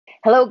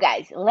Hello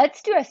guys,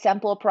 let's do a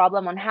sample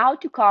problem on how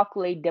to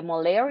calculate the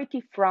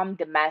molarity from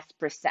the mass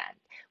percent.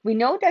 We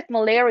know that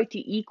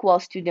molarity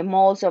equals to the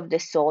moles of the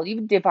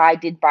solute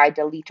divided by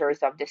the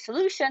liters of the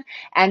solution,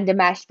 and the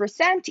mass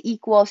percent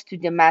equals to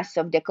the mass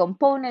of the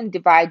component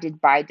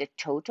divided by the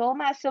total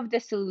mass of the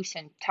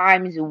solution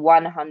times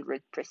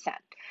 100%.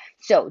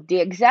 So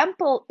the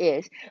example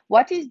is,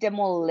 what is the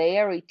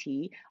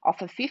molarity of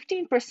a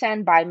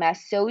 15% by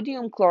mass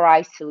sodium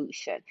chloride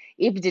solution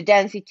if the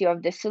density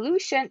of the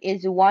solution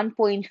is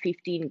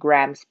 1.15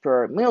 grams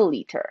per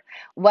milliliter?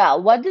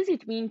 Well, what does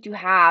it mean to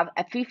have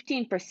a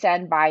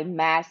 15% by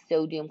mass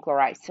sodium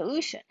chloride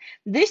solution?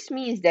 This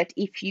means that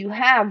if you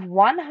have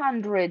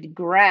 100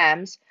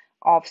 grams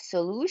of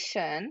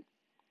solution,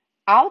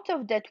 out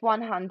of that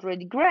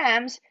 100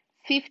 grams,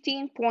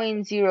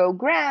 15.0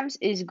 grams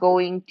is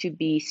going to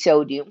be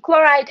sodium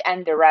chloride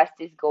and the rest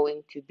is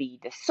going to be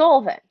the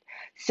solvent.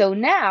 So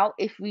now,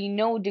 if we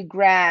know the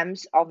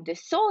grams of the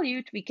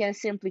solute, we can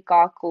simply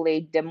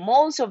calculate the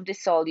moles of the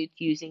solute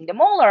using the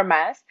molar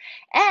mass.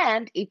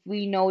 And if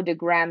we know the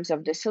grams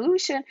of the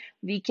solution,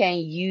 we can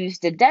use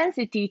the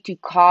density to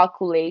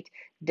calculate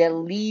the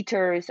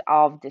liters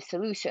of the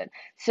solution.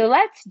 So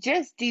let's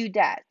just do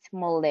that.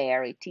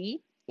 Molarity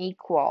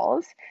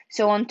equals,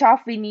 so on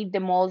top we need the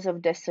moles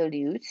of the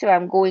solute, so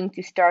I'm going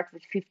to start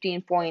with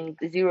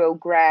 15.0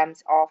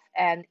 grams of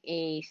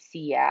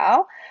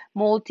NaCl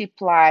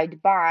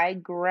multiplied by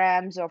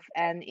grams of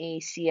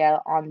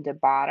NaCl on the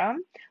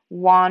bottom,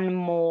 1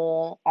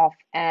 mole of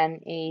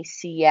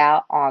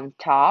NaCl on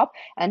top,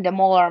 and the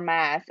molar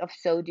mass of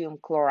sodium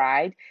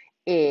chloride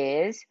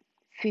is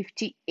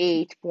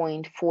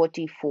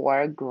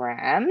 58.44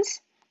 grams.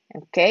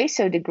 Okay,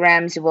 so the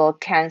grams will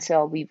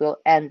cancel, we will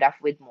end up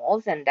with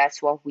moles, and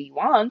that's what we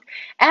want.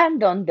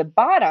 And on the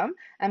bottom,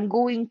 I'm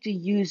going to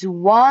use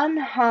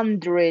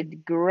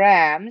 100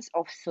 grams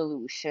of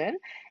solution,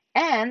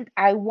 and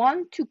I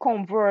want to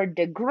convert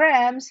the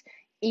grams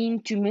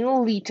into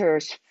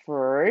milliliters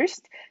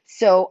first.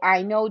 So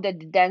I know that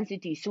the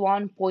density is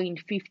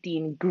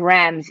 1.15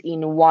 grams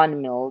in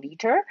 1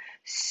 milliliter.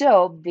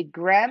 So the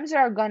grams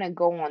are going to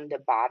go on the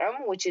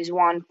bottom, which is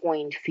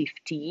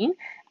 1.15,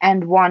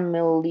 and 1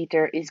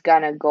 milliliter is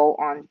gonna go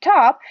on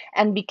top.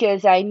 And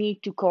because I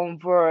need to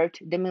convert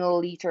the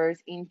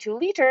milliliters into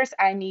liters,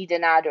 I need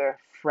another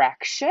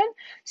fraction.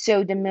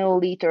 So the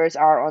milliliters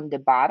are on the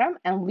bottom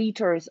and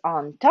liters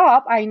on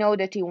top. I know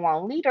that in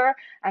 1 liter,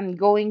 I'm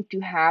going to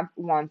have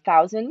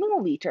 1000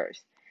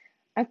 milliliters.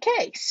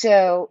 Okay,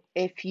 so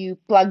if you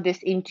plug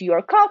this into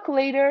your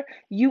calculator,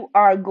 you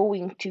are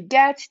going to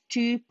get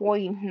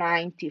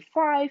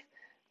 2.95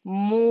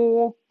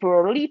 mole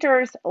per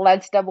liters.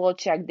 Let's double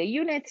check the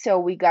units. So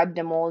we got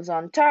the moles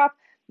on top,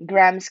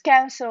 grams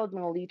canceled,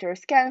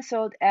 milliliters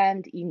canceled,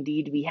 and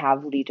indeed we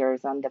have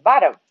liters on the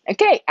bottom.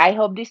 Okay, I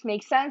hope this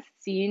makes sense.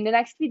 See you in the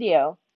next video.